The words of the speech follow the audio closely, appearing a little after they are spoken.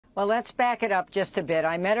Well, let's back it up just a bit.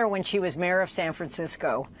 I met her when she was mayor of San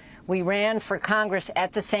Francisco. We ran for Congress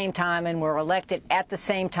at the same time and were elected at the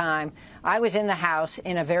same time. I was in the House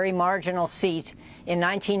in a very marginal seat in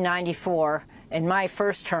 1994 in my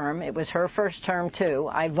first term. It was her first term, too.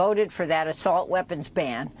 I voted for that assault weapons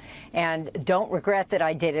ban and don't regret that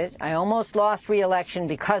I did it. I almost lost re-election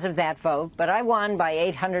because of that vote, but I won by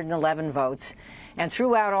 811 votes. And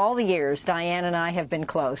throughout all the years, Dianne and I have been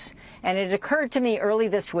close. And it occurred to me early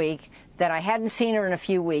this week that I hadn't seen her in a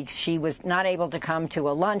few weeks. She was not able to come to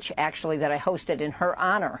a lunch, actually, that I hosted in her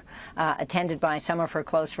honor, attended by some of her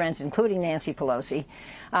close friends, including Nancy Pelosi.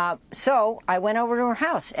 So I went over to her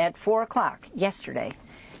house at 4 o'clock yesterday,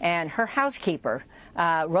 and her housekeeper,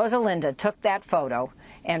 Rosalinda, took that photo.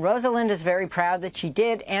 And Rosalinda's very proud that she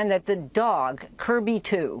did, and that the dog, Kirby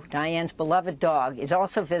 2, Dianne's beloved dog, is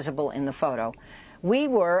also visible in the photo. We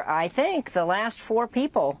were, I think, the last 4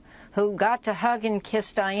 people who got to hug and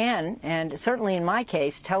kiss Dianne, and certainly in my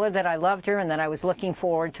case, tell her that I loved her and that I was looking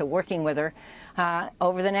forward to working with her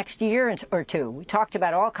over the next year or two. We talked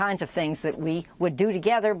about all kinds of things that we would do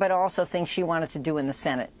together, but also things she wanted to do in the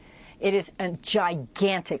Senate. It is a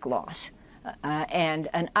gigantic loss and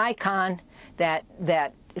an icon that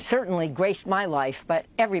certainly graced my life, but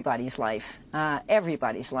everybody's life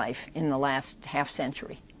in the last half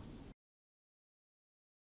century.